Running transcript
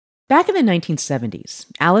Back in the 1970s,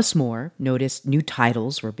 Alice Moore noticed new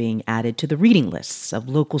titles were being added to the reading lists of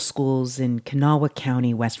local schools in Kanawha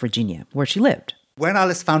County, West Virginia, where she lived. When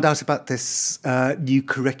Alice found out about this new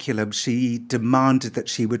curriculum, she demanded that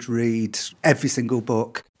she would read every single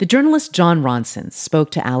book. The journalist Jon Ronson spoke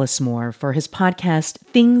to Alice Moore for his podcast,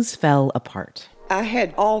 Things Fell Apart. I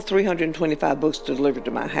had all 325 books delivered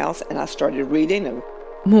to my house, and I started reading them.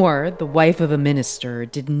 Moore, the wife of a minister,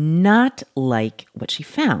 did not like what she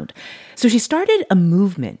found. So she started a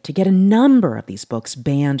movement to get a number of these books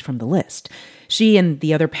banned from the list. She and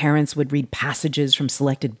the other parents would read passages from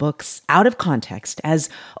selected books out of context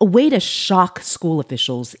as a way to shock school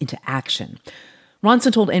officials into action.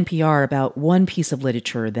 Ronson told NPR about one piece of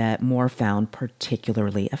literature that Moore found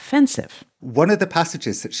particularly offensive. One of the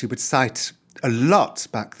passages that she would cite a lot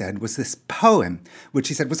back then was this poem, which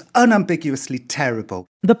he said was unambiguously terrible.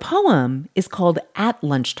 The poem is called At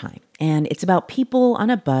Lunchtime, and it's about people on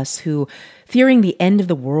a bus who, fearing the end of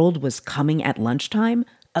the world was coming at lunchtime,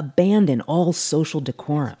 abandon all social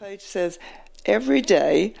decorum. The page says, every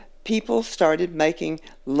day people started making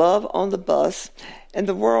love on the bus, and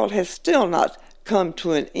the world has still not come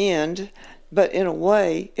to an end, but in a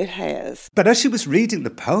way it has. But as she was reading the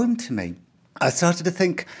poem to me, I started to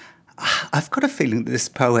think, I've got a feeling that this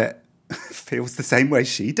poet feels the same way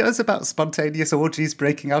she does about spontaneous orgies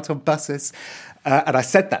breaking out on buses. And I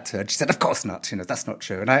said that to her, and she said, of course not, that's not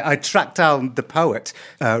true. And I tracked down the poet,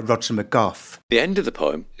 Roger McGough. The end of the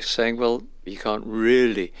poem is saying, well, you can't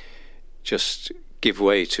really just give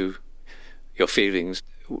way to your feelings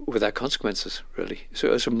without consequences, really.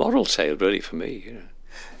 So it's a moral tale, really, for me.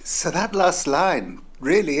 So that last line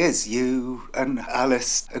really is you and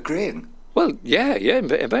Alice agreeing? Well, yeah,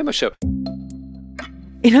 very much so.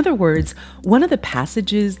 In other words, one of the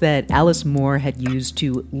passages that Alice Moore had used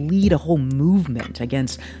to lead a whole movement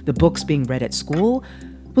against the books being read at school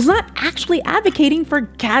was not actually advocating for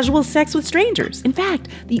casual sex with strangers. In fact,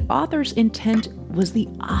 the author's intent was the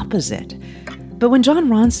opposite. But when Jon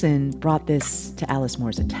Ronson brought this to Alice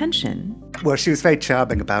Moore's attention... Well, she was very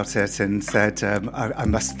charming about it and said, I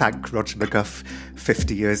must thank Roger McGough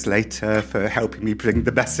 50 years later for helping me bring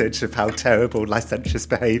the message of how terrible licentious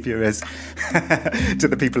behaviour is to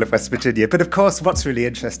the people of West Virginia. But of course, what's really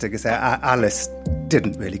interesting is that Alice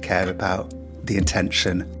didn't really care about the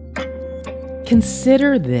intention.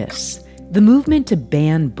 Consider this. The movement to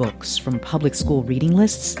ban books from public school reading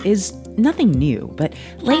lists is nothing new, but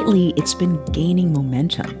lately it's been gaining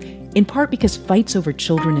momentum, in part because fights over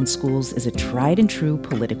children in schools is a tried and true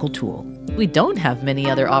political tool. We don't have many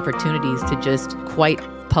other opportunities to just quite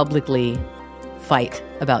publicly fight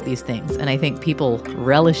about these things, and I think people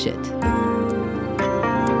relish it.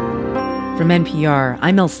 From NPR,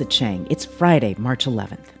 I'm Ailsa Chang. It's Friday, March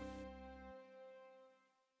 11th.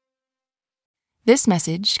 This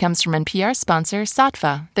message comes from NPR sponsor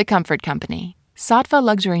Saatva, the Comfort Company. Saatva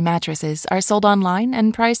luxury mattresses are sold online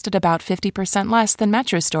and priced at about 50% less than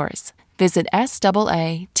mattress stores. Visit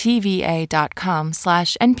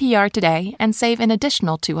SAATVA.com/NPR today and save an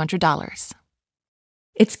additional $200.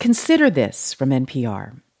 It's Consider This from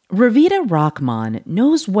NPR. Ravita Rahman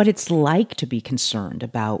knows what it's like to be concerned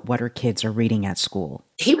about what her kids are reading at school.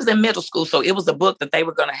 He was in middle school, so it was a book that they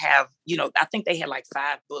were going to have, I think they had like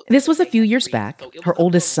 5 books. This was a few years back. Her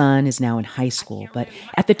oldest son is now in high school, but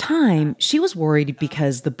at the time, she was worried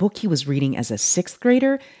because the book he was reading as a 6th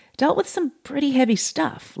grader dealt with some pretty heavy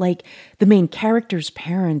stuff, like the main character's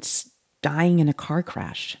parents dying in a car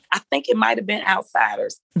crash. I think it might have been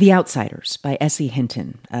Outsiders. The Outsiders by S.E.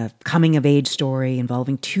 Hinton, a coming-of-age story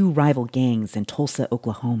involving 2 rival gangs in Tulsa,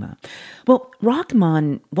 Oklahoma. Well,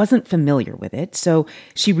 Rahman wasn't familiar with it, so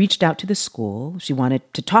she reached out to the school. She wanted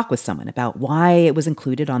to talk with someone about why it was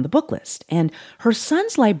included on the book list, and her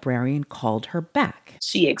son's librarian called her back.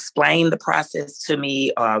 She explained the process to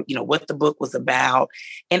me, what the book was about.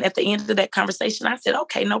 And at the end of that conversation, I said,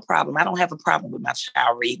 okay, no problem. I don't have a problem with my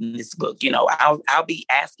child reading this book. I'll be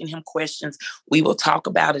asking him questions. We will talk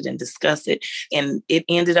about it and discuss it. And it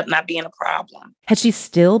ended up not being a problem. Had she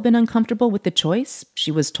still been uncomfortable with the choice?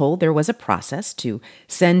 She was told there was a process to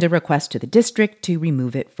send a request to the district to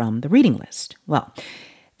remove it from the reading list. Well,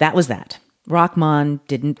 that was that. Rahman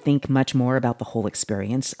didn't think much more about the whole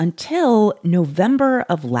experience until November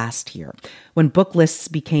of last year, when book lists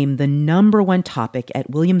became the #1 topic at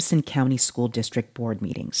Williamson County School District board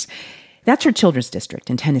meetings. That's her children's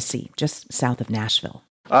district in Tennessee, just south of Nashville.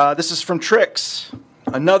 This is from Trix.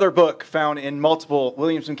 Another book found in multiple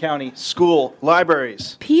Williamson County school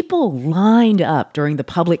libraries. People lined up during the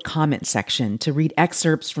public comment section to read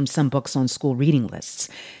excerpts from some books on school reading lists.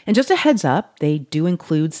 And just a heads up, they do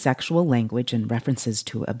include sexual language and references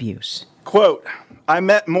to abuse. Quote, I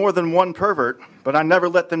met more than one pervert, but I never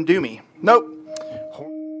let them do me. Nope.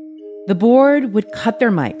 The board would cut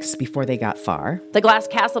their mics before they got far. The Glass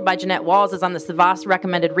Castle by Jeanette Walls is on the Savas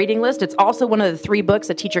recommended reading list. It's also one of the 3 books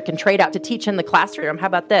a teacher can trade out to teach in the classroom. How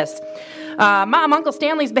about this? Mom, Uncle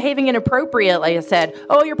Stanley's behaving inappropriately, I said.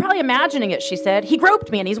 Oh, you're probably imagining it, she said. He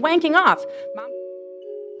groped me and he's wanking off. Mom.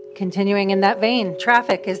 Continuing in that vein,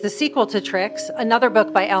 Traffic is the sequel to Tricks. Another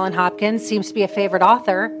book by Ellen Hopkins seems to be a favorite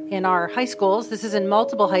author in our high schools. This is in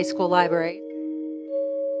multiple high school libraries.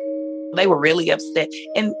 They were really upset.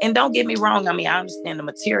 And don't get me wrong, I mean, I understand the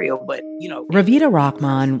material, but, Ravita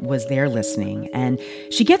Rahman was there listening, and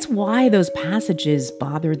she gets why those passages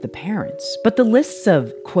bothered the parents. But the lists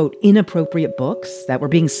of, quote, inappropriate books that were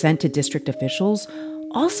being sent to district officials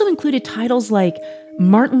also included titles like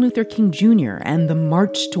Martin Luther King Jr. and The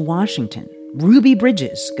March to Washington, Ruby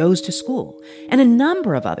Bridges Goes to School, and a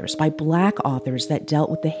number of others by Black authors that dealt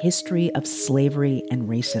with the history of slavery and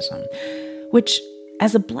racism, which,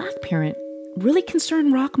 as a Black parent, really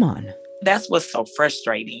concerned Rahman. That's what's so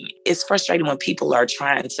frustrating. It's frustrating when people are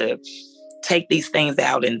trying to take these things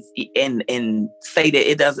out and say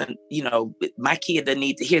that it doesn't, my kid doesn't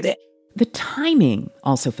need to hear that. The timing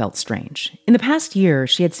also felt strange. In the past year,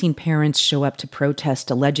 she had seen parents show up to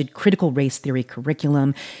protest alleged critical race theory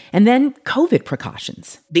curriculum and then COVID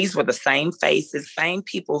precautions. These were the same faces, same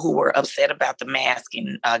people who were upset about the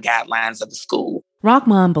masking guidelines of the school.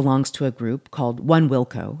 Rahman belongs to a group called One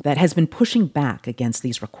Wilco that has been pushing back against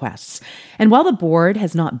these requests. And while the board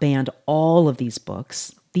has not banned all of these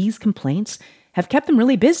books, these complaints have kept them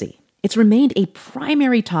really busy. It's remained a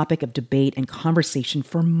primary topic of debate and conversation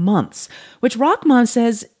for months, which Rahman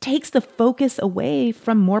says takes the focus away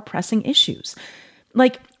from more pressing issues.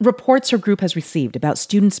 Like reports her group has received about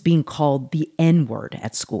students being called the N-word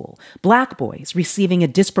at school, Black boys receiving a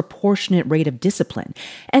disproportionate rate of discipline,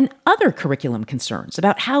 and other curriculum concerns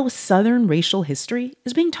about how Southern racial history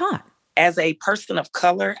is being taught. As a person of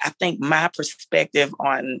color, I think my perspective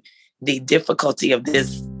on the difficulty of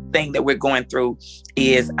this thing that we're going through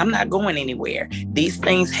is I'm not going anywhere. These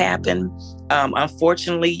things happen.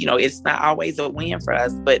 Unfortunately, it's not always a win for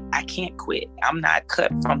us, but I can't quit. I'm not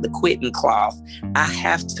cut from the quitting cloth. I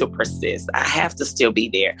have to persist. I have to still be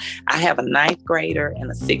there. I have a 9th grader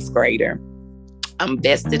and a 6th grader. I'm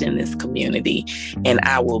vested in this community, and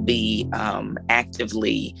I will be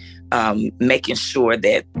actively making sure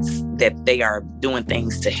that they are doing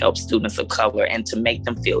things to help students of color and to make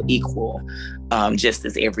them feel equal, just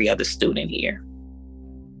as every other student here.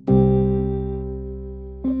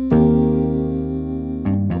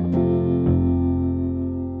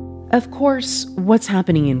 Of course, what's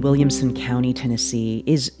happening in Williamson County, Tennessee,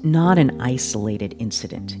 is not an isolated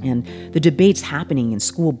incident, and the debates happening in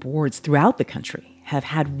school boards throughout the country have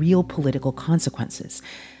had real political consequences,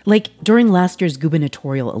 like during last year's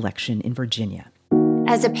gubernatorial election in Virginia.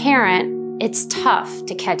 As a parent, it's tough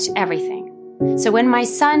to catch everything. So when my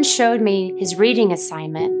son showed me his reading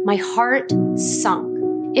assignment, my heart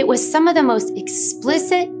sunk. It was some of the most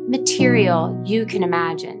explicit material you can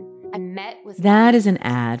imagine. That is an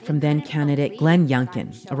ad from then-candidate Glenn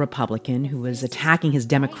Youngkin, a Republican who was attacking his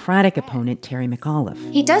Democratic opponent, Terry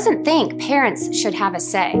McAuliffe. He doesn't think parents should have a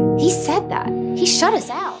say. He said that. He shut us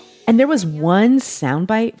out. And there was one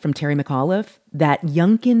soundbite from Terry McAuliffe that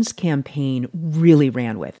Youngkin's campaign really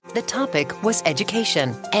ran with. The topic was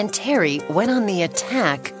education, and Terry went on the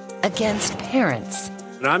attack against parents.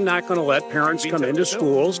 And I'm not going to let parents come into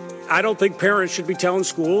schools. I don't think parents should be telling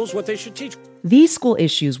schools what they should teach. These school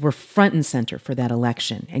issues were front and center for that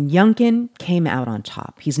election, and Youngkin came out on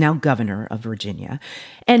top. He's now governor of Virginia.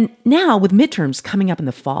 And now, with midterms coming up in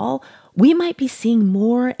the fall, we might be seeing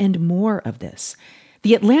more and more of this.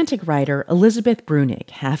 The Atlantic writer Elizabeth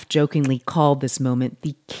Bruenig half-jokingly called this moment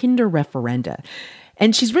the Kinder Referenda.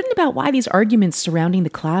 And she's written about why these arguments surrounding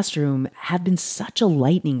the classroom have been such a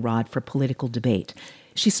lightning rod for political debate.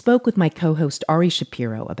 She spoke with my co-host Ari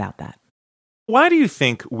Shapiro about that. Why do you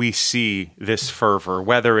think we see this fervor,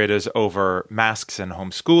 whether it is over masks and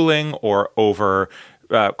homeschooling or over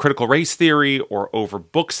critical race theory or over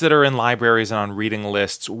books that are in libraries and on reading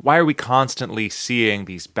lists? Why are we constantly seeing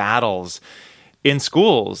these battles in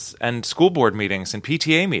schools and school board meetings and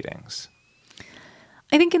PTA meetings?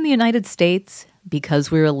 I think in the United States,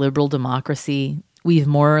 because we're a liberal democracy, we've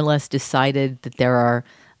more or less decided that there are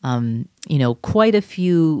quite a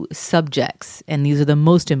few subjects, and these are the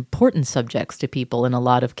most important subjects to people in a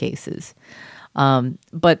lot of cases,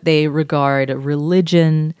 But they regard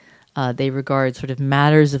religion, they regard sort of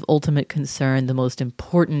matters of ultimate concern, the most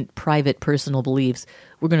important private personal beliefs.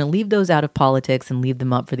 We're going to leave those out of politics and leave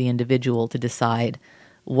them up for the individual to decide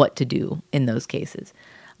what to do in those cases.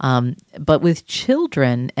 But with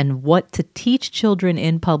children and what to teach children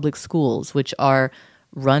in public schools, which are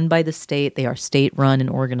run by the state, they are state-run and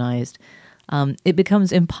organized, it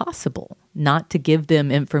becomes impossible not to give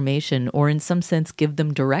them information or in some sense give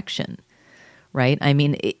them direction, right? I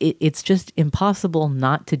mean, it's just impossible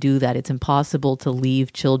not to do that. It's impossible to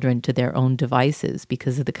leave children to their own devices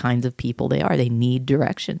because of the kinds of people they are. They need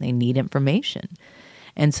direction. They need information.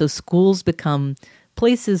 And so schools become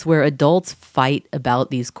places where adults fight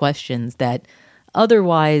about these questions that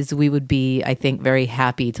otherwise we would be, I think, very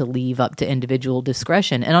happy to leave up to individual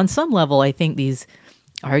discretion. And on some level, I think these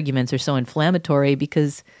arguments are so inflammatory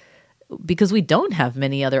because we don't have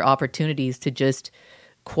many other opportunities to just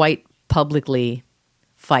quite publicly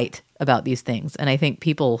fight about these things. And I think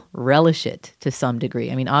people relish it to some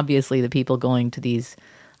degree. I mean, obviously the people going to these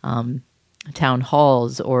town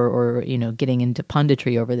halls or getting into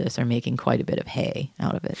punditry over this are making quite a bit of hay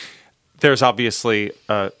out of it. There's obviously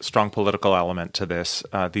a strong political element to this.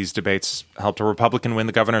 These debates helped a Republican win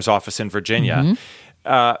the governor's office in Virginia.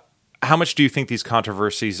 Mm-hmm. How much do you think these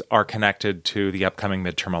controversies are connected to the upcoming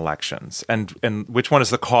midterm elections? And which one is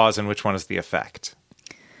the cause and which one is the effect?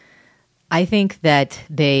 I think that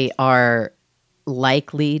they are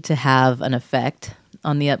likely to have an effect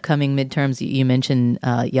on the upcoming midterms. You mentioned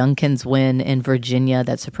Youngkin's win in Virginia,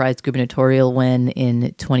 that surprise gubernatorial win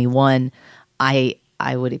in 21. I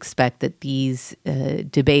would expect that these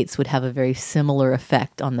debates would have a very similar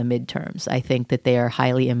effect on the midterms. I think that they are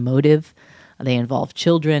highly emotive. They involve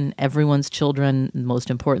children, everyone's children, the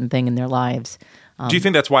most important thing in their lives. Do you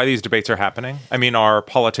think that's why these debates are happening? I mean, are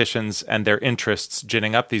politicians and their interests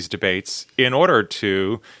ginning up these debates in order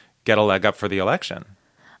to get a leg up for the election?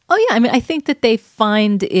 Oh, yeah. I mean, I think that they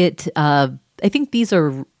find it, I think these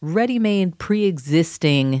are ready-made,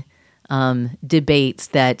 pre-existing debates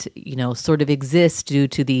that, sort of exist due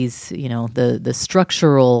to these, the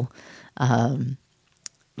structural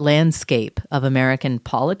landscape of American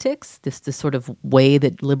politics, this sort of way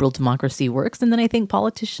that liberal democracy works. And then I think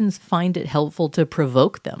politicians find it helpful to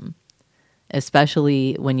provoke them,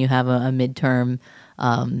 especially when you have a midterm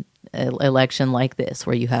election like this,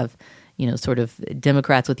 where you have, sort of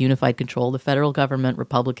Democrats with unified control of the federal government.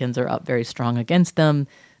 Republicans are up very strong against them.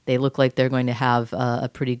 They look like they're going to have a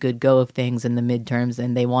pretty good go of things in the midterms,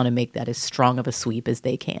 and they want to make that as strong of a sweep as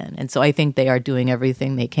they can. And so I think they are doing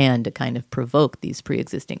everything they can to kind of provoke these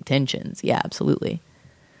pre-existing tensions. Yeah, absolutely.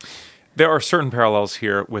 There are certain parallels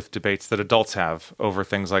here with debates that adults have over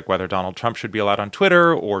things like whether Donald Trump should be allowed on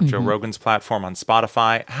Twitter or Joe Rogan's platform on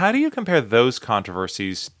Spotify. How do you compare those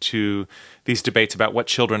controversies to these debates about what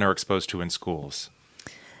children are exposed to in schools?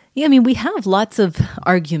 Yeah, I mean, we have lots of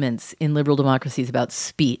arguments in liberal democracies about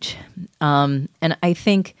speech. And I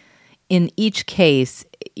think in each case,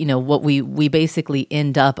 what we basically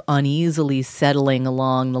end up uneasily settling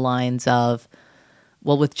along the lines of,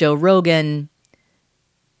 well, with Joe Rogan,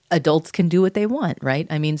 adults can do what they want, right?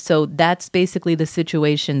 I mean, so that's basically the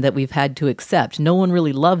situation that we've had to accept. No one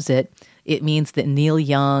really loves it. It means that Neil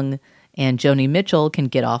Young and Joni Mitchell can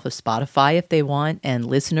get off of Spotify if they want, and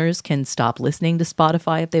listeners can stop listening to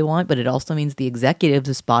Spotify if they want, but it also means the executives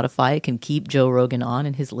of Spotify can keep Joe Rogan on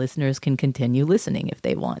and his listeners can continue listening if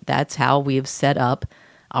they want. That's how we have set up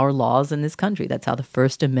our laws in this country. That's how the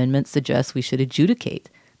First Amendment suggests we should adjudicate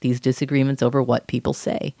these disagreements over what people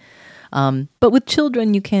say. But with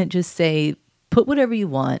children, you can't just say, put whatever you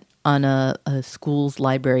want on a school's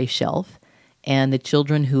library shelf, and the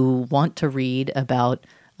children who want to read about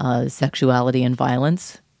sexuality and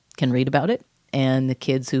violence can read about it, and the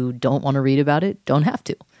kids who don't want to read about it don't have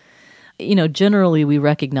to. Generally we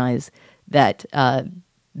recognize that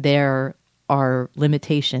there are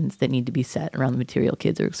limitations that need to be set around the material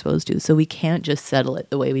kids are exposed to. So we can't just settle it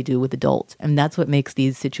the way we do with adults. And that's what makes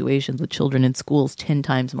these situations with children in schools 10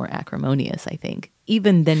 times more acrimonious, I think,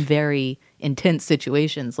 even than very intense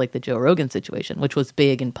situations like the Joe Rogan situation, which was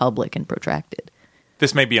big and public and protracted.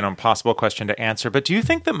 This may be an impossible question to answer, but do you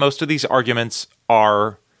think that most of these arguments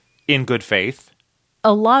are in good faith?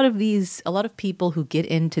 A lot of people who get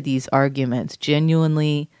into these arguments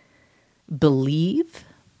genuinely believe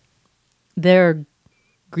their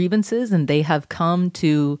grievances, and they have come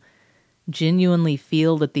to genuinely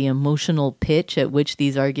feel that the emotional pitch at which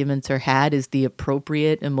these arguments are had is the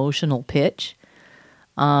appropriate emotional pitch.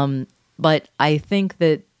 But I think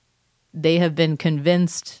that they have been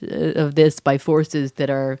convinced of this by forces that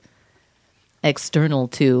are external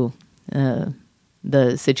to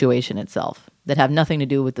the situation itself. that have nothing to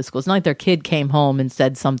do with the school. It's not like their kid came home and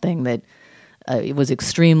said something that it was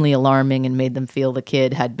extremely alarming and made them feel the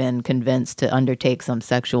kid had been convinced to undertake some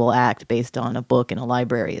sexual act based on a book in a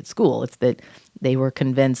library at school. It's that they were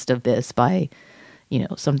convinced of this by,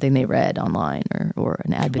 something they read online or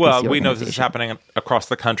an advocacy Well, we know this is happening across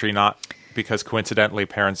the country, not because coincidentally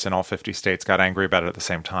parents in all 50 states got angry about it at the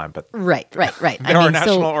same time. But Right. There are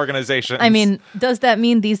national organizations. I mean, does that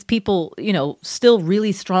mean these people, still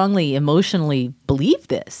really strongly emotionally believe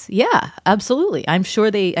this? Yeah, absolutely. I'm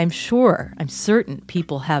certain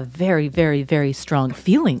people have very, very, very strong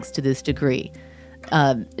feelings to this degree.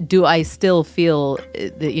 Do I still feel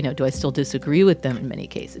that, do I still disagree with them in many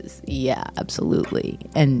cases? Yeah, absolutely.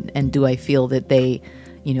 And do I feel that they,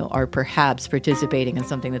 are perhaps participating in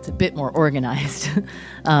something that's a bit more organized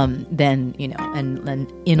than,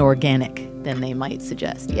 and inorganic than they might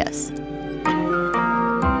suggest? Yes.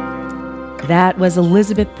 That was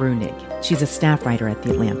Elizabeth Bruenig. She's a staff writer at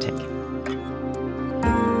The Atlantic.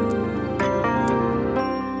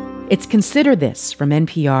 It's Consider This from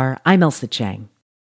NPR. I'm Ailsa Chang.